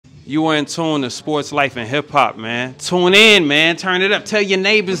You are in tune to sports, life, and hip hop, man. Tune in, man. Turn it up. Tell your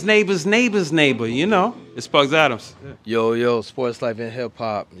neighbors, neighbor. You know, it's Pugs Atomz. Yeah. Yo, sports, life, and hip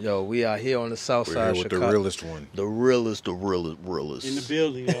hop. Yo, we are here on the south side of Chicago. The realest one. The realest. In the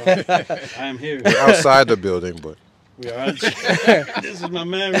building, y'all. I am here. We're outside the building, but We are. This is my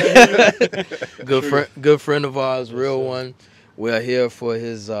man right here. Good friend of ours, real one. We are here for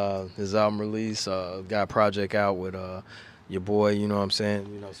his album release. Got a project out with your boy. You know what I'm saying?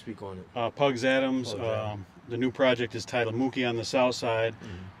 You know, speak on it. Pugs Atomz. The new project is titled Mookie On The Southside.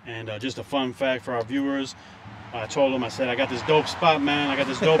 And just a fun fact for our viewers. I told him, I said, I got this dope spot, man. I got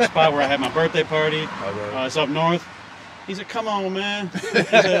this dope spot where I had my birthday party. It's up north. He said, come on, man. He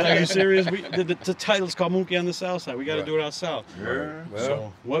said, are you serious? The title's called Mookie On The Southside. We got to do it out south. Well.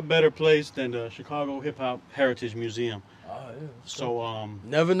 So what better place than the Chicago Hip Hop Heritage Museum? Yeah. So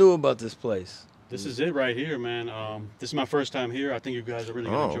Never knew about this place. this is it right here, man. This is my first time here. I think you guys are really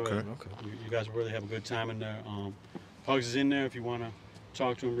going to enjoy it. Okay. You guys will really have a good time in there. Pugs is in there if you want to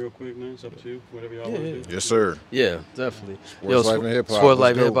talk to him real quick, man. It's up to you. Whatever y'all want to do. yes, sir. Yeah, definitely. Sports, life, and hip hop. Sports,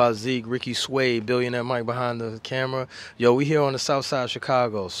 life, Let's and hip go. hop. Zeke, Ricky Swade, Billionaire Mike behind the camera. Yo, we here on the south side of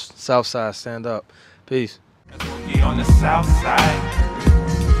Chicago. South side, stand up. Peace. Mookie on the south side.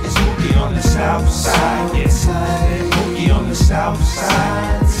 It's Mookie on the south side. Yes. Mookie on the south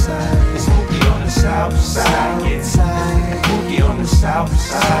side. It's Mookie on the south side. Yes. Mookie on the south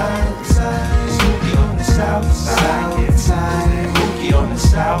side. It's Mookie on the south side. Yes. Mookie on the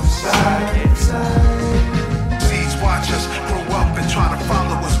south side. Yes. Seeds watch us, grow up and try to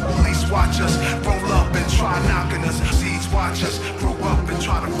follow us. Police watch us, roll up and try knocking us. Seeds watch us, grow up and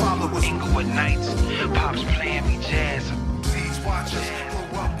try to follow us. Inglewood nights, pops playing me jazz. Seeds watch us,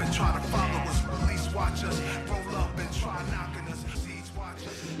 grow up and try to follow us. Police watch us, roll up and try knocking us. Seeds watch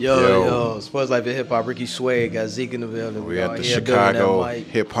us. Yo, Sports, life, and hip hop. Ricky Swade got Zeke in the building. We at all the here, Billionaire Chicago Mike.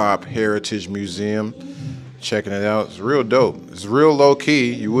 Hip Hop Heritage Museum. Checking it out. It's real dope. It's real low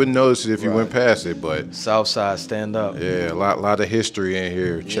key. You wouldn't notice it if you went past it, but South side, stand up. yeah, a lot of history in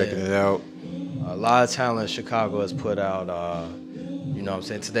here. Checking it out. A lot of talent Chicago has put out. You know what I'm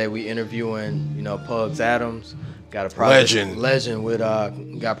saying? Today we interviewing, you know, Pugs Atomz. Got a project. Legend with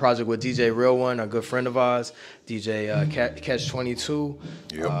got a project with DJ Real One, a good friend of ours, DJ Catch 22.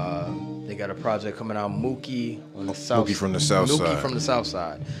 Yep. They got a project coming out, Mookie on the south. Mookie from the south Mookie side. from the south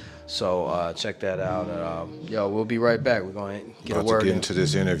side. So check that out. Yo, we'll be right back. We're going to get About a word to get in. into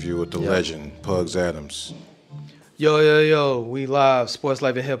this interview with the legend, Pugs Atomz. Yo. We live. Sports,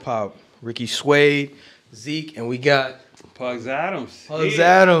 life, and hip hop. Ricky Swade, Zeke, and we got Pugs Atomz. Pugs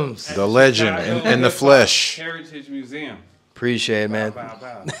Atomz. The legend in the flesh. Heritage Museum. Appreciate it, man.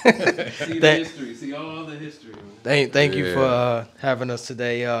 Bow. See the history. See all the history. Man. Thank you for having us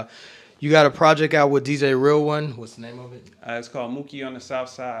today. You got a project out with DJ Real One. What's the name of it? It's called Mookie on the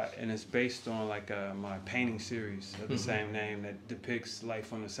Southside, and it's based on like my painting series of the same name that depicts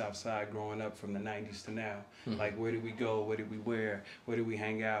life on the South Side growing up from the 90s to now. Like where did we go? What did we wear? Where did we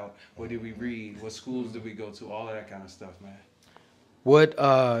hang out? What did we read? What schools did we go to? All of that kind of stuff, man. What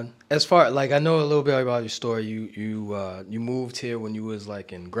as far like I know a little bit about your story. You moved here when you was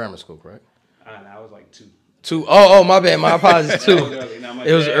like in grammar school, correct? I was like 2. Oh, my bad. My apologies too. My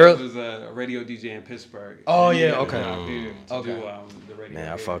It was dad early. was a radio DJ in Pittsburgh. Oh, And he yeah, had okay. me out here to Okay. do the radio. Man, I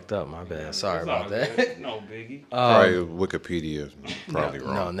here. fucked up. My bad. Sorry It's all about that. good. No biggie. Probably Wikipedia. Probably No,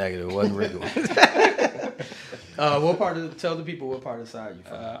 wrong. negative. It wasn't Ricky. Tell the people what part of the side you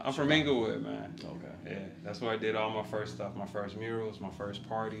from. I'm from Inglewood, man. Okay. Yeah, that's where I did all my first stuff. My first murals, my first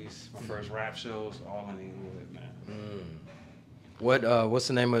parties, my first rap shows, all in Inglewood, man. What's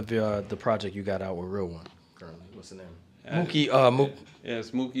the name of the project you got out with Real One currently? What's the name? Mookie. Yeah,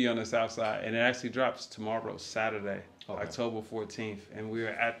 it's Mookie on the South Side, and it actually drops tomorrow, Saturday, Okay. October 14th, and we're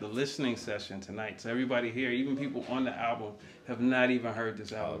at the listening session tonight. So everybody here, even people on the album, have not even heard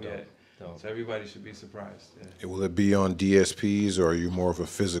this album dope. yet. Dope. So everybody should be surprised. Yeah. Will it be on DSPs or are you more of a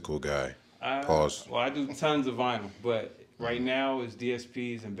physical guy? Pause. Well, I do tons of vinyl, but right now it's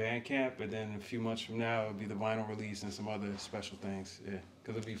DSPs and Bandcamp, but then a few months from now it'll be the vinyl release and some other special things. Yeah,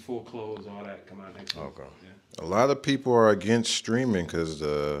 because it'll be full clothes, all that come out next week. Okay. Yeah. A lot of people are against streaming because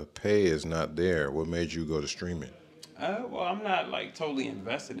the pay is not there. What made you go to streaming? Well, I'm not like totally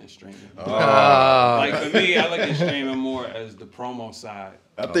invested in streaming. Ah. Like for me, I look at streaming more as the promo side.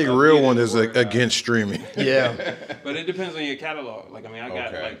 I think of Real getting One the is word out. against streaming. Yeah. But it depends on your catalog. Like I mean, I got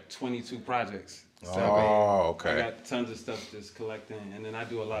Okay. like 22 projects. So Oh, I okay. got tons of stuff just collecting, and then I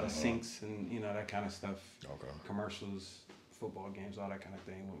do a lot of syncs and you know that kind of stuff. Okay. Commercials, football games, all that kind of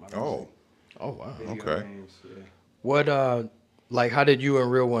thing with my Oh, music. Oh wow. Video okay. games, yeah. What like how did you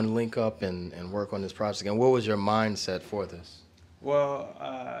and Real One link up and work on this project? And what was your mindset for this? Well,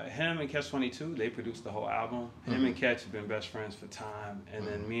 him and Catch 22, they produced the whole album. Him and Catch have been best friends for time. And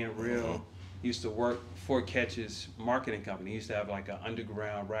then me and Real used to work for Catch's marketing company. He used to have like an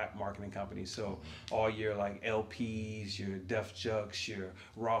underground rap marketing company. So all your like LPs, your Def Jux, your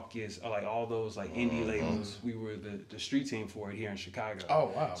Raucous, like all those like indie labels, we were the street team for it here in Chicago.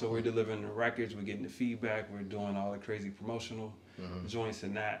 Oh, wow. So we're delivering the records, we're getting the feedback, we're doing all the crazy promotional joints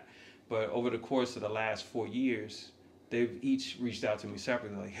and that. But over the course of the last 4 years, they've each reached out to me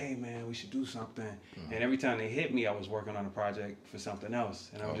separately, like, hey man, we should do something. And every time they hit me, I was working on a project for something else.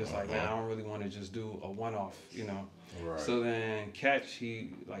 And I'm just like, man, I don't really want to just do a one-off, you know? Right. So then Catch,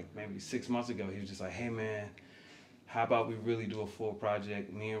 he, like maybe 6 months ago, he was just like, hey man, how about we really do a full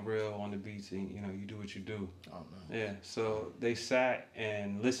project, me and Real on the beats, and you know, you do what you do. Oh, man. Yeah, so they sat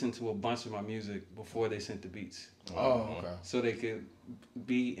and listened to a bunch of my music before they sent the beats. Oh, okay. So they could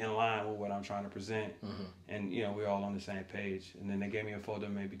be in line with what I'm trying to present, and you know, we're all on the same page. And then they gave me a folder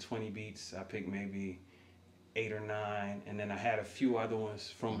of maybe 20 beats. I picked maybe 8 or 9, and then I had a few other ones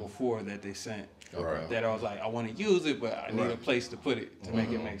from before that they sent that I was like, I want to use it, but I need a place to put it to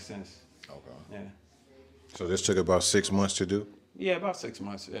make it make sense. Okay. Yeah. So this took about 6 months to do? Yeah, about 6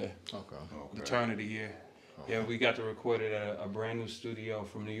 months. Yeah. Okay. The turn of the year. Yeah, we got to record it at a brand new studio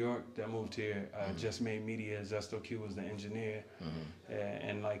from New York that moved here. Just Made Media. Zesto Q was the engineer,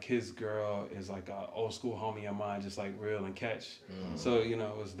 and like his girl is like a old school homie of mine, just like Real and Catch. So you know,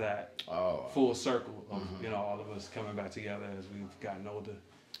 it was that full circle of you know, all of us coming back together as we've gotten older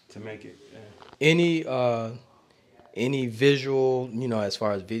to make it. Yeah. Any visual, you know, as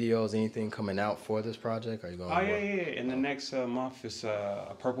far as videos, anything coming out for this project? Are you going? Oh yeah. In the next month, it's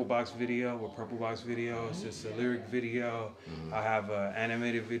a Purple Box video with Purple Box video. It's just a lyric video. I have an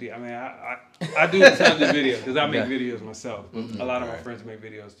animated video. I mean, I do tons of videos because I make videos myself. A lot of my friends make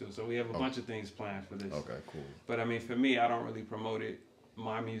videos too. So we have a bunch of things planned for this. Okay, cool. But I mean, for me, I don't really promote it,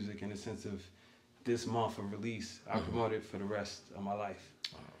 my music, in the sense of this month of release. I promote it for the rest of my life.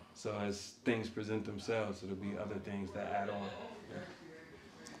 So as things present themselves, it'll be other things that add on.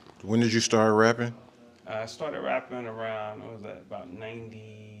 When did you start rapping? I started rapping around, what was that, about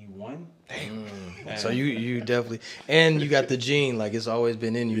 91? Damn. So you definitely, and you got the gene, like it's always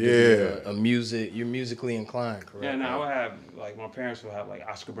been in you. Yeah. A music, you're musically inclined, correct? Yeah, now I have, like, my parents will have, like,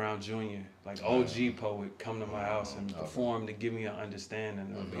 Oscar Brown Jr., like, OG poet come to my house and perform to give me an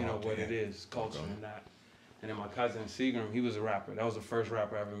understanding of, you know, what it is, culture and that. And then my cousin Seagram, he was a rapper. That was the first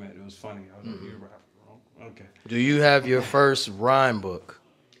rapper I ever met. It was funny. I was like, you're a rapper. Oh, okay. Do you have your first rhyme book?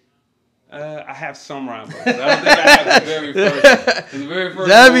 I have some rhyme books. I don't think I have the very first one. The very first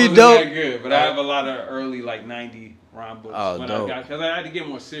That'd one be wasn't dope. that good, but I have a lot of early, like, 90 rhyme books. Oh, dope. Because I had to get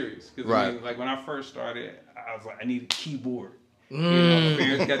more serious. Because, I mean, like, when I first started, I was like, I need a keyboard. You know, my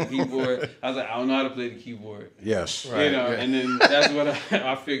parents got the keyboard. I was like, I don't know how to play the keyboard. Yes. You know, and then that's what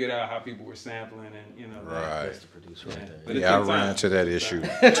I figured out, how people were sampling and, you know. Right. But Yeah, I ran into that issue.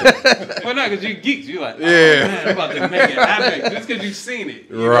 Well, no, because you geeks. You're like, oh, Yeah. man, I'm about to make it happen. Just because you've seen it.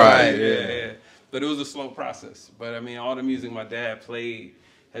 You know? Right. Yeah. But it was a slow process. But, I mean, all the music my dad played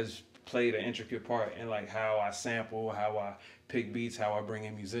has played an intricate part in, like, how I sample, how I pick beats, how I bring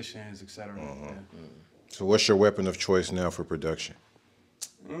in musicians, etc. Yeah. So what's your weapon of choice now for production?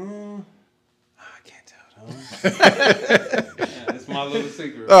 I can't tell, yeah, it's my little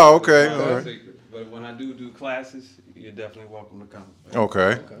secret. Oh, okay. It's my All little right. secret. But when I do classes, you're definitely welcome to come.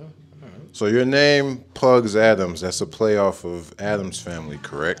 Okay. So your name, Pugs Atomz, that's a play off of Atomz Family,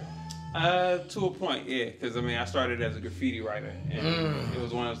 correct? To a point, yeah. Because, I mean, I started as a graffiti writer. And it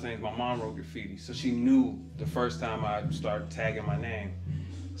was one of those things, my mom wrote graffiti. So she knew the first time I started tagging my name.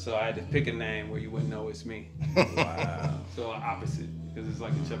 So I had to pick a name where you wouldn't know it's me. Wow. So opposite, because it's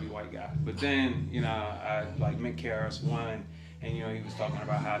like a chubby white guy. But then, you know, I like Mick Karras won, and you know, he was talking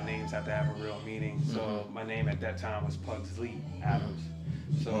about how names have to have a real meaning. So my name at that time was Pugs Atomz.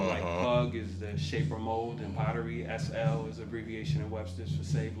 So like Pug is the shape or mold in pottery. SL is abbreviation in Webster's for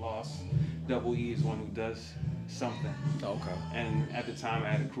save loss. Double E is one who does something. Okay. And at the time I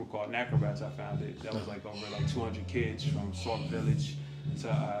had a crew called Acrobats. I founded. That was like over like 200 kids from Sauk Village to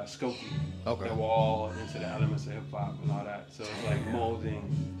Skokie. Okay. That were all into the elements of hip hop and all that. So it's like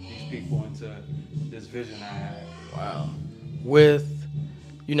molding these people into this vision I had. Wow. With,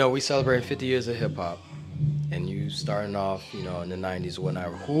 you know, we celebrated 50 years of hip hop, and you starting off, you know, in the 90s or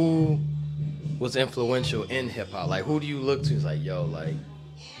whatnot. Who was influential in hip hop? Like, who do you look to? It's like, yo, like.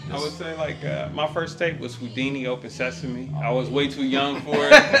 I would say like my first tape was Houdini, Open Sesame. I was way too young for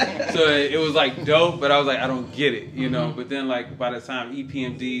it, so it was like dope, but I was like, I don't get it, you know. But then like by the time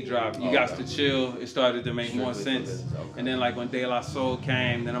EPMD dropped, You Got to Chill, it started to make more sense. And then like when De La Soul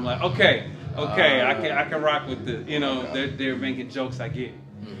came, then I'm like, okay, okay, I can rock with this. You know, they're making jokes. I get.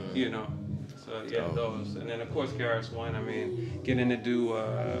 You know. So yeah, those. And then of course KRS-One. I mean, getting to do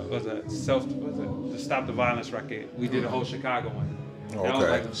the Stop the Violence record. We did a whole Chicago one. That was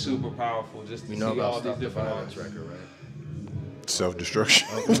like super powerful. Just to see all these different artists. Record, right? Self-destruction.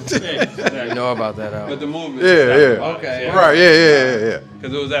 Yeah, you know about that album. But the movement. Yeah. Okay. Right. Yeah.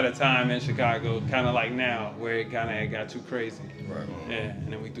 Because it was at a time in Chicago, kind of like now, where it kind of got too crazy. Right. Yeah,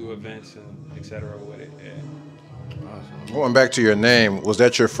 and then we do events and etc. with it. Yeah. Awesome. Going back to your name, was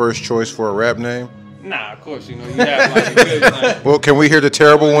that your first choice for a rap name? Nah, of course, you know, you have like a good, like, Well, can we hear the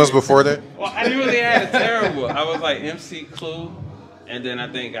terrible ones before that? well, I didn't really have a terrible. I was like MC Clue, and then I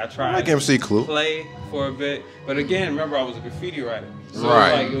think I tried like MC Clue. Play for a bit. But again, remember I was a graffiti writer. So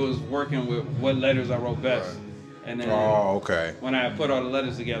Right. like it was working with what letters I wrote best. Right. And then Okay. when I put all the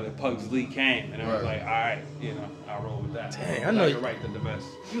letters together, Pugs Lee came, and I was Right. like, all right, you know, I'll roll with that. Dang, I know could you- write the best.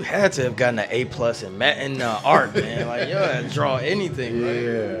 You had to have gotten an A+ in art, man. Like, you had to draw anything, right?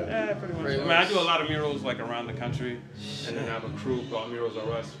 Yeah, pretty much. Pretty I mean, I do a lot of murals like around the country, and then I have a crew called Murals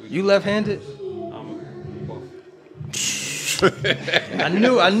R Us. You left-handed? Both. I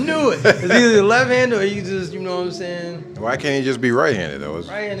knew it. It's either left-handed or you just, you know what I'm saying? Why can't he just be right-handed though?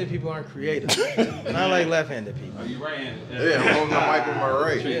 Right-handed people aren't creative. Not like left-handed people. Are you right-handed? Yeah, I'm holding the mic with my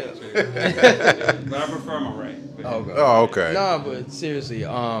right. Yeah. But I prefer my right. But Oh, okay. Nah, but seriously,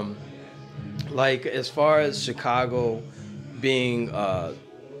 like as far as Chicago being,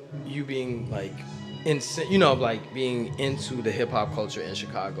 you being like, like being into the hip hop culture in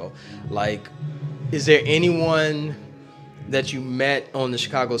Chicago, like, is there anyone that you met on the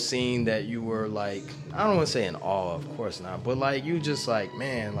Chicago scene that you were like, I don't want to say in awe, of course not, but like you just like,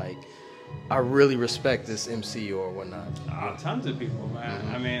 man, like I really respect this MC or whatnot. Tons of people,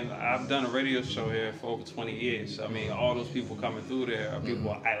 man. I mean, I've done a radio show here for over 20 years. I mean, all those people coming through there are people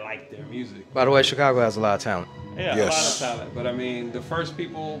I like their music. By the way, Chicago has a lot of talent. Yeah, Yes. a lot of talent. But I mean, the first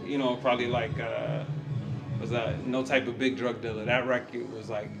people, you know, probably like, was that No Type of Big Drug Dealer. That record was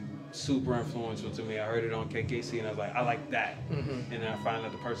like super influential to me. I heard it on KKC and I was like, I like that. And then I found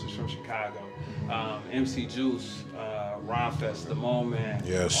out the person's from Chicago. MC Juice, Ronfest, The Moment,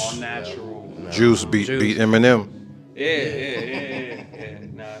 Yes. All Natural. Juice beat Eminem. Yeah.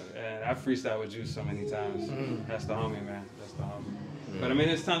 Nah, and I freestyle with Juice so many times. That's the homie, man. That's the homie. But I mean,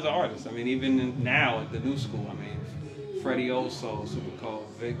 there's tons of artists. I mean, even now at the new school, I mean, Freddie Oso, Super Cold,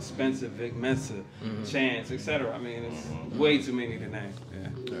 Vic Spencer, Vic Mensa, Chance, etc. I mean, it's way too many to name.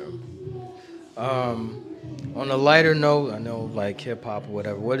 Yeah. On a lighter note, I know like hip hop or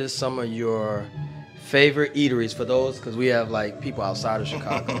whatever, what is some of your favorite eateries for those? Because we have like people outside of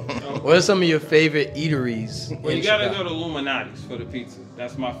Chicago. What are some of your favorite eateries? Well, you in gotta Chicago? go to Illuminati's for the pizza.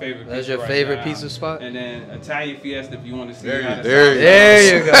 That's my favorite pizza. That's your right favorite now. pizza spot? And then Italian Fiesta if you want to see There how the you South go. There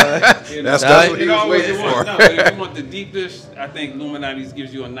you go. You know, That's what he you was always waiting want- for. No, but if you want the deep dish, I think Illuminati's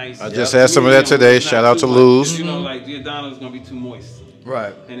gives you a nice. I just had some of that today. It's not Shout out too to much. Luz. You know, like Giordano's gonna be too moist.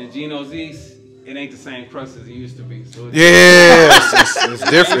 Right. And then Gino's East, it ain't the same crust as it used to be. So it's Yes, it's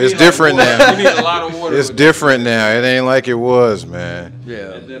different. It's different You now. need a lot of water. It's with different now. It ain't like it was, man. that.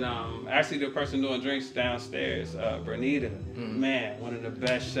 Yeah. And then actually the person doing drinks downstairs, Bernita, man, one of the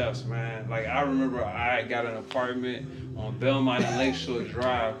best chefs, man. Like I remember I got an apartment on Belmont and Lakeshore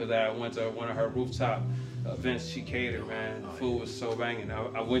Drive because I went to one of her rooftop events she catered, man. The food was so banging.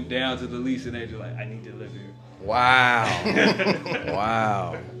 I went down to the lease and they just like, I need to live here. Wow.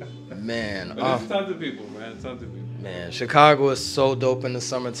 Wow. Man. But there's tons of people, man. Tons of people. Man, Chicago is so dope in the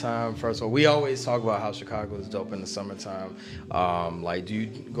summertime. First of all, we always talk about how Chicago is dope in the summertime. Like, do you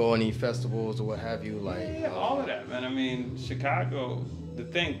go any festivals or what have you? Like, Yeah, all of that, man. I mean, Chicago, the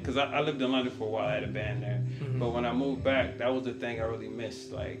thing, because I lived in London for a while, I had a band there. But when I moved back, that was the thing I really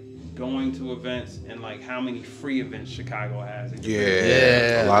missed. Like, going to events and, like, how many free events Chicago has.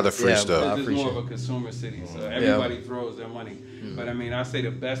 Yeah, a lot of free Yeah, stuff. It's more of a consumer city, so everybody throws their money. But, I mean, I say the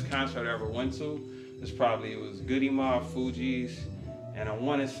best concert I ever went to is probably, it was Goody Mob, Fugees, and I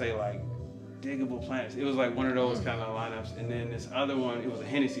want to say, like, Diggable Planets. It was like one of those kind of lineups. And then this other one, it was a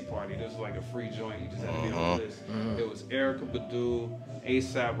Hennessy party. This was like a free joint. You just had to be on the list. It was Erykah Badu,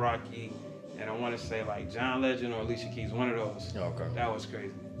 A$AP Rocky, and I want to say like John Legend or Alicia Keys. One of those. Okay. That was crazy.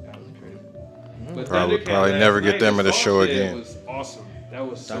 That was crazy. But Probably Thundercat probably last never get night, them at a his show song shit again. was awesome. That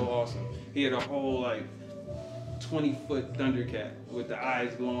was so awesome. He had a whole like 20-foot Thundercat with the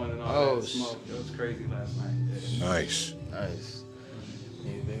eyes glowing and all that smoke. It was crazy last night. Yeah. Nice. nice.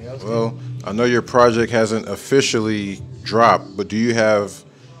 Anything else? Well, I know your project hasn't officially dropped, but do you have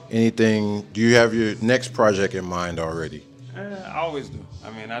anything? Do you have your next project in mind already? I always do. I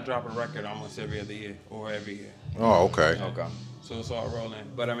mean, I drop a record almost every other year or every year. Oh, okay. Okay. so it's all rolling.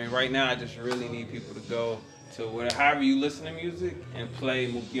 But I mean, right now I just really need people to go to however you listen to music and play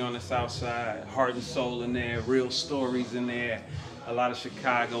Mookie on the Southside, Heart and Soul in there, Real Stories in there, a lot of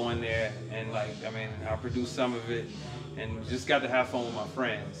Chicago in there, and like, I mean, I produced some of it, and just got to have fun with my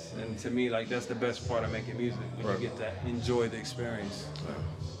friends. And to me, like, that's the best part of making music, when you get to enjoy the experience.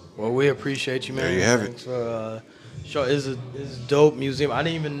 Well, we appreciate you, man. There you have Thanks for show. It's a dope museum. I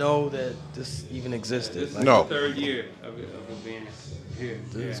didn't even know that this even existed. This is the third year of it being here.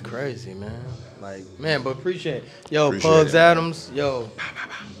 This is crazy, man. Like, man, but appreciate it. Yo, Pugs Atomz. Yo.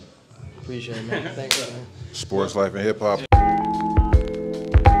 Appreciate it, man. Thanks, man. Sports, life, and hip hop.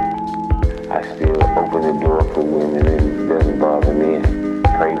 I still open the door for women and it doesn't bother me.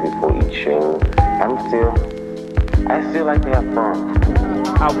 Pray before each show. I still like to have fun.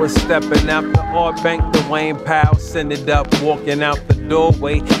 I was stepping out the Art Bank, Dwayne Powell, send it up, walking out the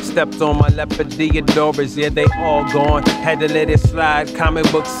doorway. Stepped on my leopard Deodoras, yeah, they all gone. Had to let it slide, comic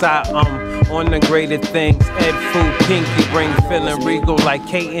book side, on the greater things. Ed Fu, Pinky Ring, feeling regal like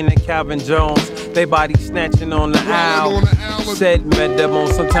Katen and Calvin Jones. They body snatching on the owl. Said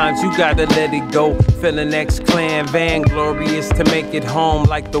Medabon, sometimes you gotta let it go. Feeling X-Clan, vainglorious to make it home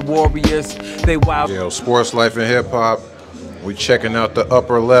like the Warriors. They wild. Yo, sports, life, and hip hop. We checking out the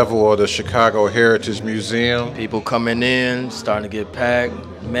upper level of the Chicago Heritage Museum. People coming in, starting to get packed.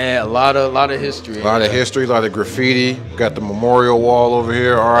 Man, a lot of history. A lot of history, a lot of graffiti. Got the memorial wall over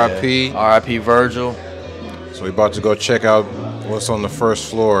here, R.I.P. Yeah. R.I.P. Virgil. So we about to go check out what's on the first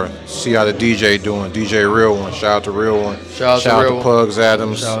floor. See how the DJ doing. DJ Real One. Shout out to Real One. Shout out to Pugs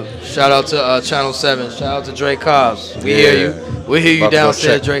Atomz. Shout out to Channel 7. Shout out to Dre Cobbs. We hear you. We hear you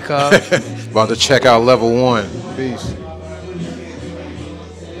downstairs, Dre Cobbs. About to check out level 1. Peace.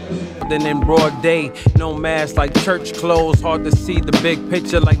 In broad day, no mask like church clothes, hard to see the big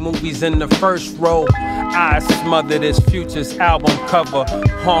picture like movies in the first row. Eyes smothered as Future's album cover.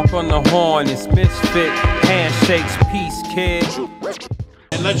 Honk on the horn, it's Misfit, handshakes, peace, kid.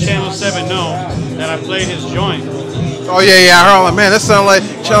 And let Channel 7 know that I played his joint. Oh yeah, I heard, man, that sounds like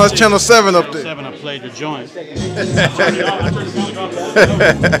Channel 7 up there. 7, I played your joint. I turned it off.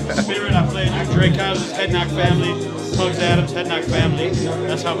 Spirit, I played your Drake House's Head Knock Family. Pugs Atomz, Head Knock Family.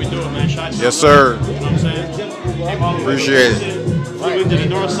 That's how we do it, man. Yes, sir. You know what I'm saying? Appreciate it. Flew into the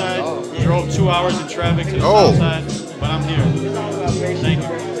north side, drove 2 hours in traffic to the south side, but I'm here. Thank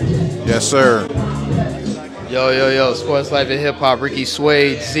you. Yes, sir. Yo. Sports, life, and hip hop. Ricky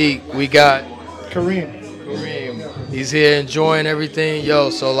Suede, Zeke. We got Kareem. He's here enjoying everything. Yo,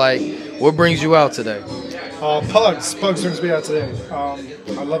 so like, what brings you out today? Pugs brings me out today.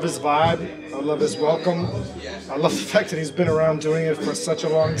 I love his vibe. I love his welcome. I love the fact that he's been around doing it for such a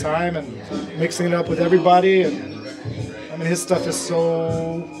long time and mixing it up with everybody. And I mean, his stuff is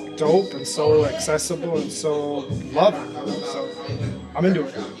so dope and so accessible and so loving. So I'm into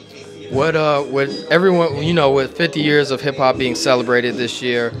it. What with everyone, with 50 years of hip hop being celebrated this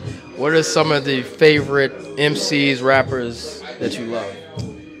year, what are some of the favorite MCs, rappers that you love?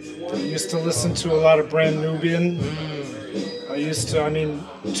 I used to listen to a lot of Brand Nubian.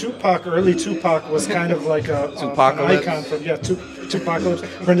 Tupac, early Tupac was kind of like an icon from, Tupac.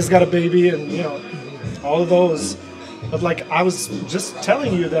 Brenda's Got a Baby, and all of those. But like, I was just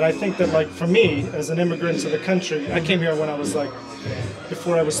telling you that I think that, like, for me as an immigrant to the country, I came here when I was like,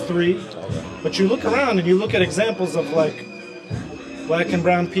 before I was 3. But you look around and you look at examples of like black and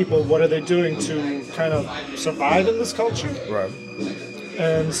brown people. What are they doing to kind of survive in this culture? Right.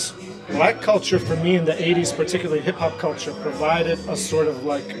 And black culture for me in the 80s, particularly hip-hop culture, provided a sort of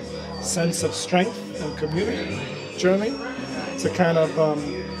like sense of strength and community journey to kind of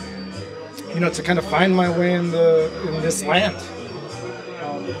find my way in this land.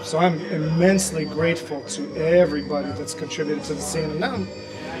 So I'm immensely grateful to everybody that's contributed to the scene. And now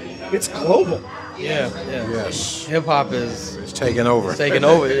it's global. Yeah. Yes. Hip hop is taking over.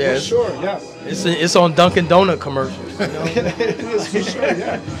 Yeah. For sure, yeah. It's on Dunkin' Donut commercials. It is for sure,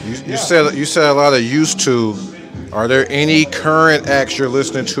 yeah. You said a lot of used to. Are there any current acts you're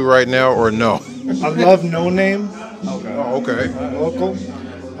listening to right now, or no? I love No Name. Okay. Local.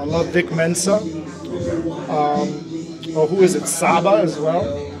 I love Vic Mensa. Who is it? Saba as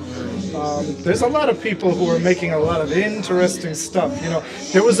well. There's a lot of people who are making a lot of interesting stuff.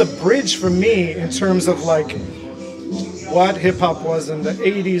 There was a bridge for me in terms of like what hip hop was in the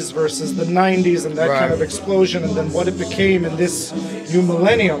 80s versus the 90s and that kind of explosion, and then what it became in this new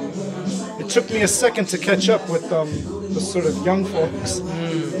millennium. It took me a second to catch up with the sort of young folks,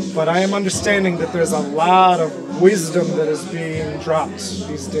 but I am understanding that there's a lot of wisdom that is being dropped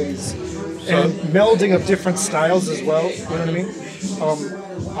these days, and melding of different styles as well. You know what I mean?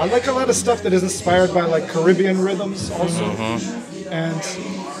 I like a lot of stuff that is inspired by like Caribbean rhythms also, and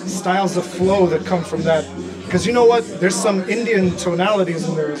styles of flow that come from that. Because you know what? There's some Indian tonalities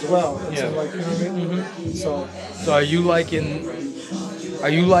in there as well. Yeah. Like, you know what I mean? So are you liking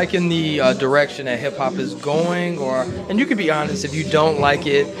the direction that hip hop is going, or? And you can be honest if you don't like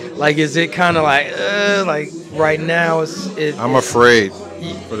it. Like, is it kind of like right now? I'm afraid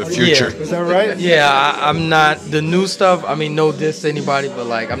for the future. Is that right? Yeah, I'm not the new stuff. I mean, no diss to anybody, but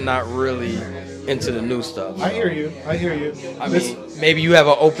like I'm not really into the new stuff. I hear you. I mean, maybe you have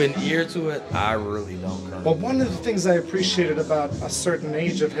an open ear to it. I really don't. But one of the things I appreciated about a certain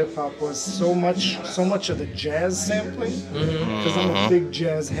age of hip hop was so much of the jazz sampling. Because I'm a big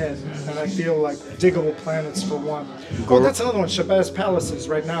jazz head, and I feel like Diggable Planets for one. Oh, that's another one. Shabazz Palaces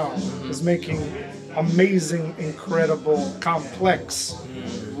right now is making amazing, incredible, complex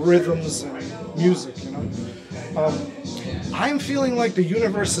rhythms and music. You know. I'm feeling like the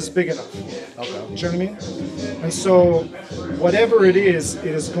universe is big enough. Okay. Do you know what I mean? And so, whatever it is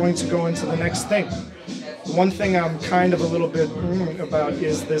going to go into the next thing. One thing I'm kind of a little bit about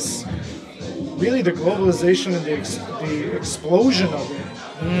is this, really the globalization and the explosion of it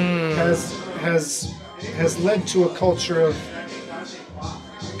has led to a culture of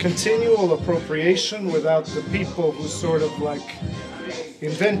continual appropriation without the people who sort of like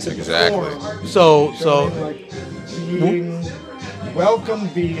invented the form. So like being welcome,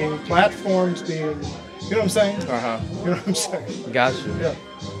 being platforms, being, you know what I'm saying? You know what I'm saying? Got you. Yeah.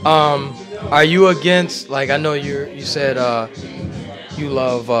 Are you against, like, I know you said you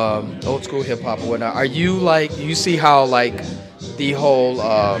love old school hip hop or whatnot. Are you like, you see how like the whole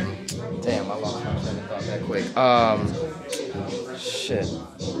damn, I lost my train of thought that quick.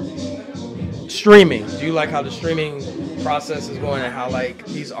 Streaming. Do you like how the streaming process is going and how like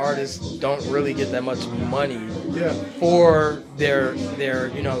these artists don't really get that much money for their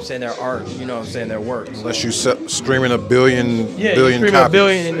you know what I'm saying, their art, you know what I'm saying, their work. Unless you streaming a billion stream copies. a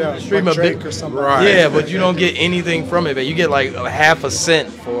billion and stream like a bit or something. Right. Yeah, but you don't get anything from it, but you get like a half a cent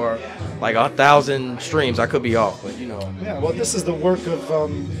for like 1,000 streams. I could be off, but you know. Yeah, well, this is the work of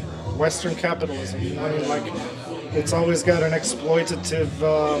Western capitalism. You know, I mean, like, it's always got an exploitative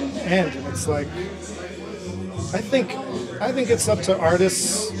end, and it's like, I think it's up to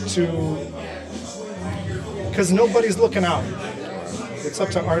artists to, because nobody's looking out. It's up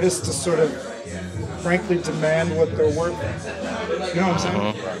to artists to sort of, frankly, demand what they're worth. You know what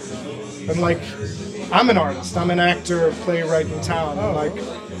I'm saying? And like, I'm an artist. I'm an actor, playwright in town. And like,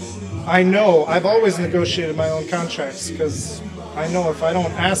 I know I've always negotiated my own contracts because I know if I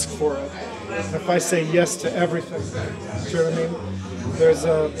don't ask for it, if I say yes to everything, you know what I mean?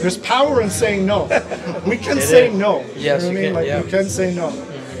 There's power in saying no. We can say no. Yes, you know what I mean? Like, you can say no.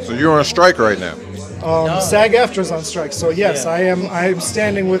 So you're on strike right now. SAG-AFTRA's on strike. So yes, I am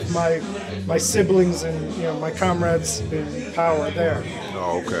standing with my siblings and, you know, my comrades in power there.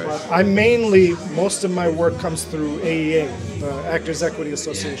 Oh, okay. But most of my work comes through AEA, the Actors Equity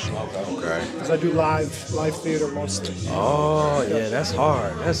Association. Okay. Because I do live theater mostly. Oh, yeah, that's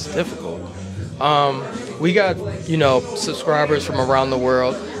hard. That's difficult. We got, you know, subscribers from around the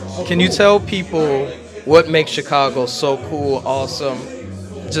world. Can you tell people what makes Chicago so cool, awesome,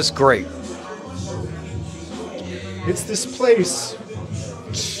 just great? It's this place,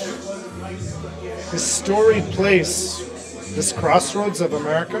 this storied place, this crossroads of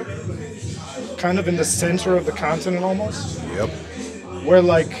America, kind of in the center of the continent almost. Yep. Where,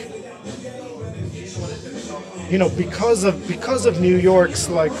 like, you know, because of New York's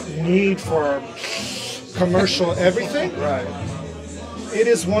like need for commercial everything, Right. it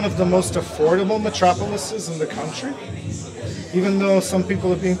is one of the most affordable metropolises in the country. Even though some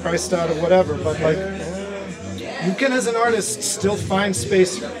people are being priced out or whatever, but like, you can, as an artist, still find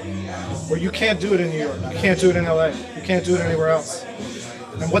space here, where you can't do it in New York, you can't do it in LA, you can't do it anywhere else.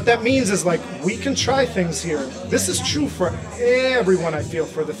 And what that means is, like, we can try things here. This is true for everyone, I feel,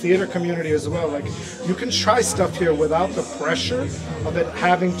 for the theater community as well. Like, you can try stuff here without the pressure of it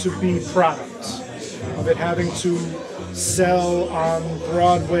having to be product, of it having to sell on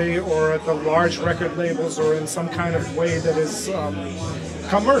Broadway or at the large record labels or in some kind of way that is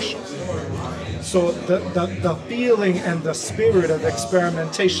commercial. So the feeling and the spirit of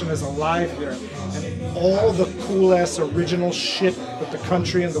experimentation is alive here. And all the cool-ass original shit that the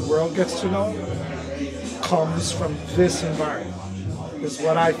country and the world gets to know comes from this environment, is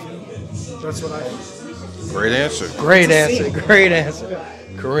what I feel. That's what I feel. Great answer. Great answer. Great answer.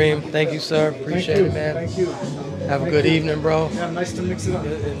 Kareem, thank you, sir. Appreciate it, man. Thank you. Have a good evening, bro. Yeah, nice to mix it up.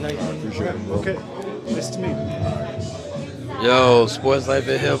 Nice to meet you. Okay. Nice to meet you. Yo, Sports Life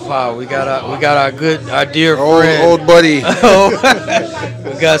and Hip Hop. We got our dear friend, old buddy. We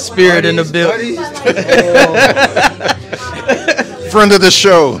got Spirit in the building. Friend of the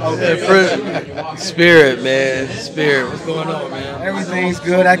show. Spirit, man. Spirit, what's going on, man? Everything's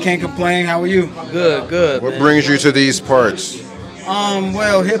good. I can't complain. How are you? Good. What brings you to these parts?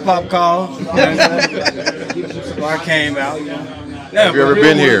 Well, hip hop called. So I came out. Have you ever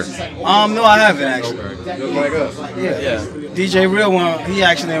been here? No, I haven't actually. Just like us. Yeah. DJ Real One, he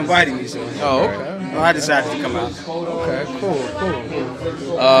actually invited me, so. Oh, okay. I decided to come out. Okay, cool.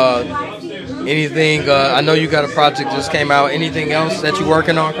 Anything? I know you got a project just came out. Anything else that you're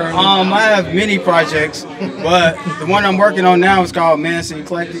working on currently? I have many projects, but the one I'm working on now is called Manson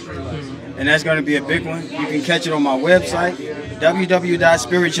Eclectic, and that's going to be a big one. You can catch it on my website,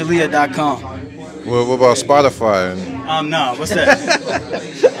 www.spiritualia.com. Well, what about Spotify? No, what's that?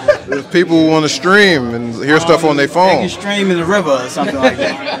 There's people who want to stream and hear stuff on their phone. They can stream in the river or something like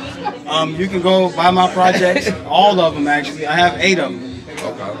that. You can go buy my projects, all of them actually. I have 8 of them.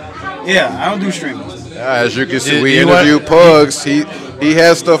 Okay. Yeah, I don't do streaming. As you can see, we interviewed Pugs. He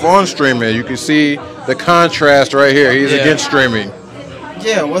has stuff on streaming. You can see the contrast right here. He's against streaming.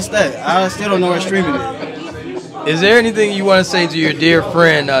 Yeah, what's that? I still don't know what streaming is. Is there anything you want to say to your dear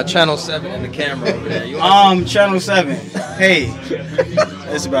friend, Channel 7 in the camera over there? Channel 7. Hey.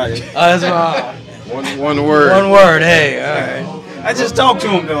 That's about it. That's about one word. One word, hey. All right. I just talked to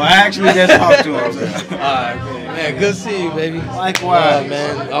him, though. I actually just talked to him. All right, cool. Man, good to see you, baby. Likewise.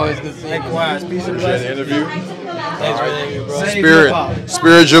 Man. Always good to see you. Likewise. Peace and blessings. Interview. Thanks for the interview, bro.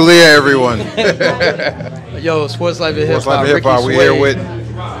 Spirit Jalea, everyone. Yo, Sports Life and Hip Hop. We here with.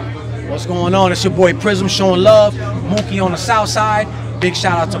 What's going on? It's your boy Prism showing love. Mookie on the Southside. Big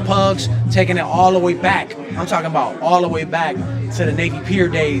shout out to Pugs, taking it all the way back. I'm talking about all the way back to the Navy Pier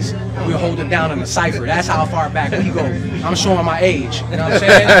days. We were holding down in the Cypher. That's how far back we go. I'm showing my age. You know what I'm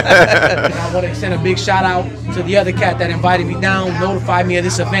saying? And I want to send a big shout out to the other cat that invited me down, notified me of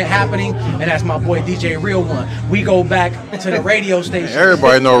this event happening, and that's my boy DJ Real One. We go back to the radio station.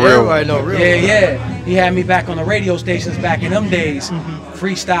 Everybody know Real One. Yeah. He had me back on the radio stations back in them days,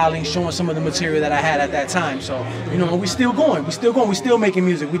 freestyling, showing some of the material that I had at that time. So, you know, we still going. We still making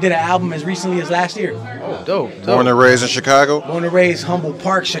music. We did an album as recently as last year. Oh, dope. Born and raised in Chicago? Born and raised Humboldt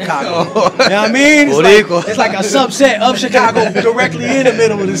Park, Chicago. You know what I mean? It's like a subset of Chicago directly in the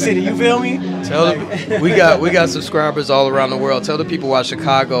middle of the city. You feel me? We got subscribers all around the world. Tell the people why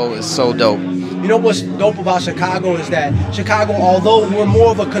Chicago is so dope. You know what's dope about Chicago is that Chicago, although we're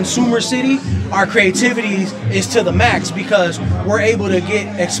more of a consumer city, our creativity is to the max because we're able to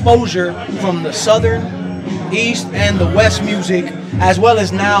get exposure from the southern, east, and the west music, as well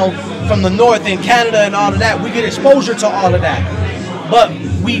as now from the north in Canada and all of that. We get exposure to all of that. But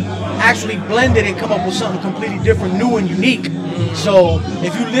we actually blended and come up with something completely different, new and unique. So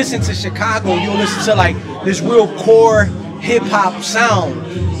if you listen to Chicago, you'll listen to like this real core hip-hop sound.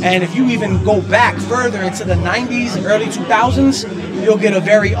 And if you even go back further into the 90s, early 2000s, you'll get a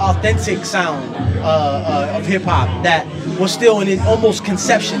very authentic sound of hip-hop that was still in its almost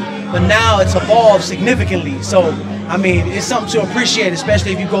conception, but now it's evolved significantly. So, I mean, it's something to appreciate,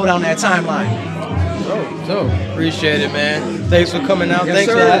 especially if you go down that timeline. So appreciate it, man. Thanks for coming out. Yes,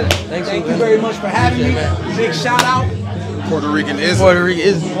 Thanks sir. for that. Thank you very much for having me. Big shout out. Puerto Rican is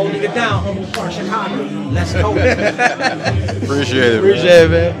holding it down, Humboldt Park, Chicago. Let's go. Appreciate it,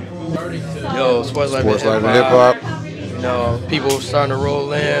 man. Yo, Sports Life and Hip Hop. You know, people starting to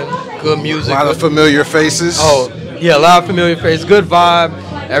roll in. Good music. A lot of familiar faces. Oh, yeah, a lot of familiar faces. Good vibe.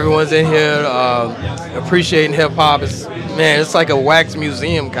 Everyone's in here appreciating hip hop. It's like a wax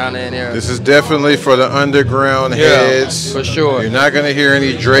museum kind of in here. This is definitely for the underground heads. For sure. You're not going to hear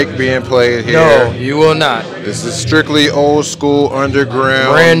any Drake being played here. No, you will not. This is strictly old school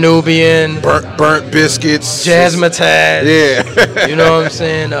underground. Brand Nubian. Burnt biscuits. Jazzmatazz. Yeah. You know what I'm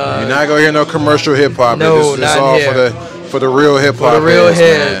saying? You're not going to hear no commercial hip hop. No, this is all here. For the real hip hop. For the real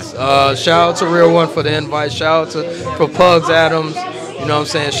heads. Shout out to Real One for the invite. Shout out for Pugs Atomz. You know what I'm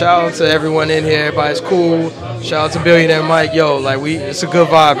saying? Shout out to everyone in here. Everybody's cool. Shout out to Billionaire Mike. Yo, like it's a good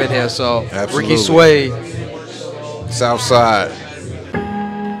vibe in here. So Absolutely. Ricky Sway, Southside.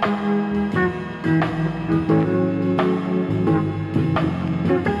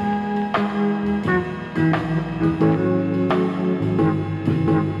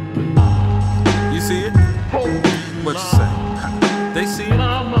 You see it? What you say? They see it?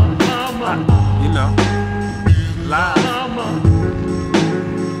 You know, live.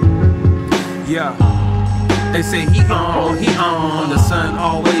 Yeah. They say he on, the sun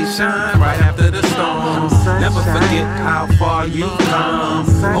always shine right after the storm. Never forget how far you come.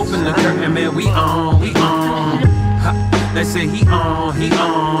 Open the curtain, man, we on. They say he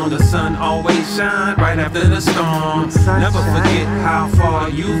on. The sun always shine right after the storm. Never forget how far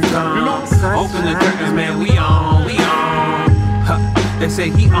you've come. Open the curtains, man, we on. They say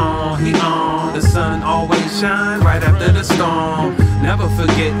he on. The sun always shine right after the storm. Never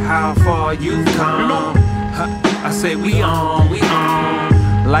forget how far you've come. I say we on.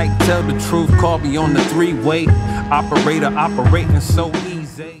 Like tell the truth, call me on the three-way. Operator operating so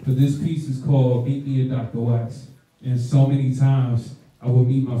easy. But this piece is called Meet Me at Dr. Wax. And so many times I would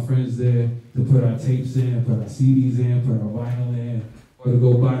meet my friends there to put our tapes in, put our CDs in, put our vinyl in, or to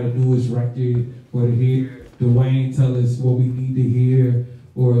go buy the newest record, or to hear Dwayne tell us what we need to hear,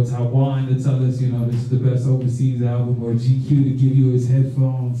 or Taiwan to tell us, you know, this is the best overseas album, or GQ to give you his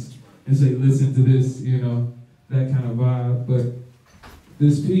headphones and say, listen to this, you know, that kind of vibe. But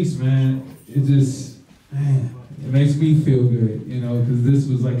this piece, man, it just, man, it makes me feel good, you know, because this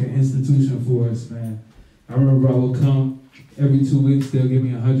was like an institution for us, man. I remember I would come every 2 weeks, they'll give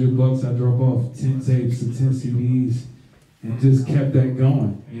me $100, I drop off 10 tapes or 10 CDs, and just kept that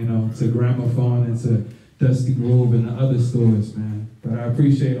going, you know, to Gramophone and to Dusty Grove and the other stores, man. But I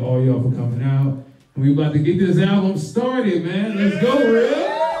appreciate all y'all for coming out. And we about to get this album started, man. Let's go, Real.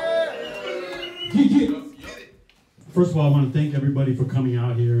 First of all, I want to thank everybody for coming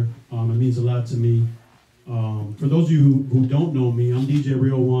out here. It means a lot to me. For those of you who don't know me, I'm DJ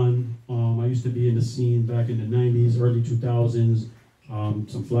Real One. I used to be in the scene back in the 90s, early 2000s.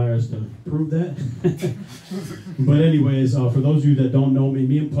 Some flyers to prove that. But anyways, for those of you that don't know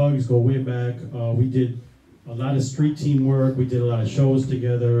me and Pugs go way back. We did a lot of street team work. We did a lot of shows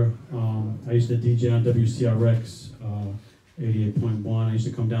together. I used to DJ on WCRX 88.1. I used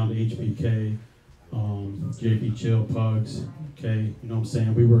to come down to HBK. JP Chill, Pugs, okay, you know what I'm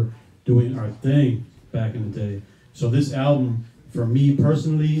saying? We were doing our thing back in the day. So this album, for me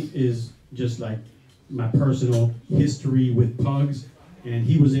personally, is just like my personal history with Pugs, and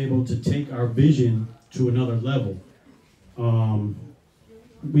he was able to take our vision to another level.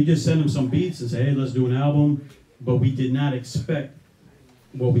 We just sent him some beats and say, hey, let's do an album, but we did not expect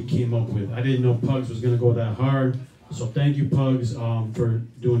what we came up with. I didn't know Pugs was gonna go that hard, so thank you, Pugs, for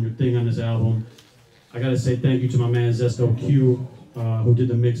doing your thing on this album. I gotta say thank you to my man Zesto Q, who did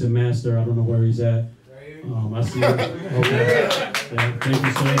the mix and master. I don't know where he's at. I see him. Okay. Yeah, thank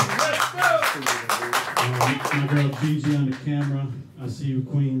you, sir. My girl Gigi on the camera. I see you,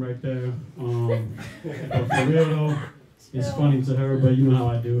 Queen, right there. But for real though, it's funny to her, but you know how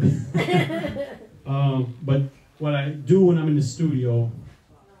I do. But what I do when I'm in the studio,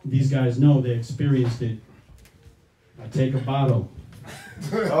 these guys know, they experienced it. I take a bottle.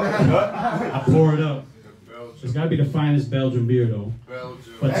 I pour it up. It's got to be the finest Belgian beer, though.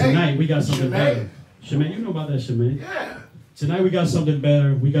 But tonight, we got something better. Shemaine, you know about that, Shemaine? Yeah. Tonight, we got something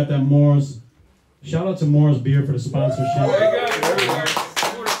better. We got that Moore's. Shout out to Moore's Beer for the sponsorship.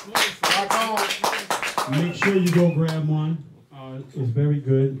 Make sure you go grab one. It's very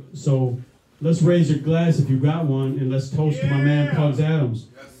good. So let's raise your glass if you got one, and let's toast to my man, Pugs Atomz.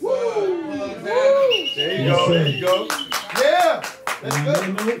 There you go. There you go. Yeah.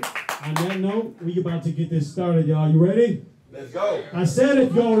 On that note, we about to get this started, y'all. You ready? Let's go. I said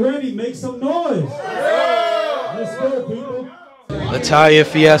if y'all ready, make some noise. Yeah. Let's go, people. Italia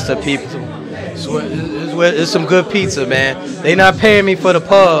Fiesta, people. It's some good pizza, man. They not paying me for the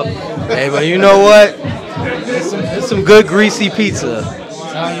pub. Hey, but you know what? It's some good greasy pizza.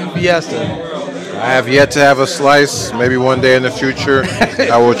 Italia Fiesta. I have yet to have a slice. Maybe one day in the future,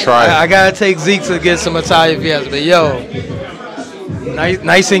 I will try it. I gotta take Zeke to get some Italian Fiesta, but yo,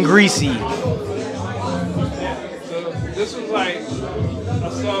 nice and greasy. So this was like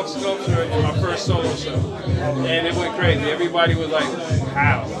a soft sculpture in my first solo show, and it went crazy. Everybody was like,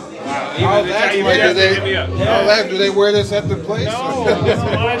 "How? Wow!" Even the Italian Fiesta hit me up. Do they wear this at the place? No, it's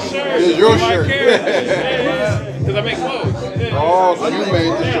my shirt. It's your shirt. Because I make clothes. Yeah. Oh, so you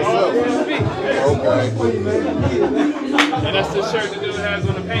made this yourself. Okay. And that's the shirt the dude has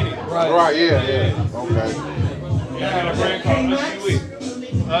on the painting. Right, yeah. Okay. Yeah, I got a brand called Us, You, We.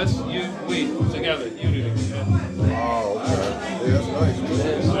 Us, You, We. Together. Unity. Oh, okay. Yeah, that's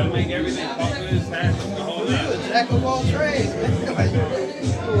nice. So I make everything. Pumpkins, hats, the whole lot. Jack of all trades, man. Like, do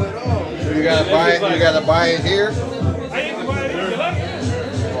it all. So you gotta buy it. You gotta buy it here. I used to buy it here.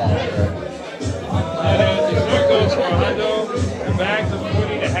 The shirt goes for $100. The bags are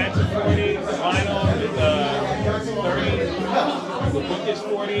 40. The hats are 40. The vinyl is 30. The book is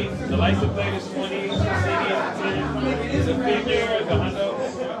 40. The license plate is 20. The CD is 10. It's a figure. It's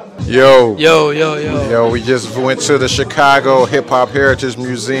 $100. Yo. Yo. We just went to the Chicago Hip Hop Heritage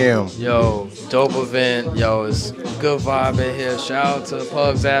Museum. Yo, dope event. Yo, it's good vibe in here. Shout out to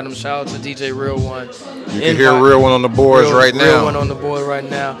Pugs Atomz. Shout out to DJ Real One. You can hear Real One on the boards right now. Real One on the board right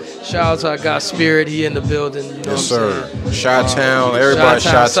now. Shout out to our guy Spirit. He in the building. You know yes, what sir. I'm saying? Chi-Town. Everybody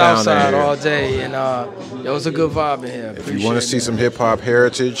Chi-Town Southside all day. And yo, it's a good vibe in here. If you want to see some hip hop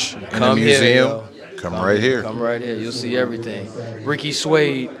heritage in the museum, come right here. Come right here. You'll see everything. Ricky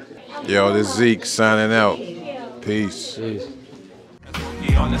Suede. Yo, this Zeke signing out. Peace.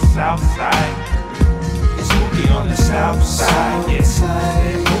 Mookie on the south side. It's Mookie on the south side. Yes.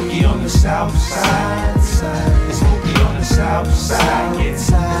 Mookie on the south side. It's Mookie on the south side.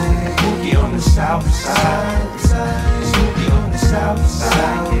 Yes. Mookie on the south side. It's Mookie on the south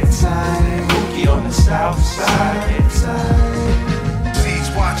side. Yes. Mookie on the south side.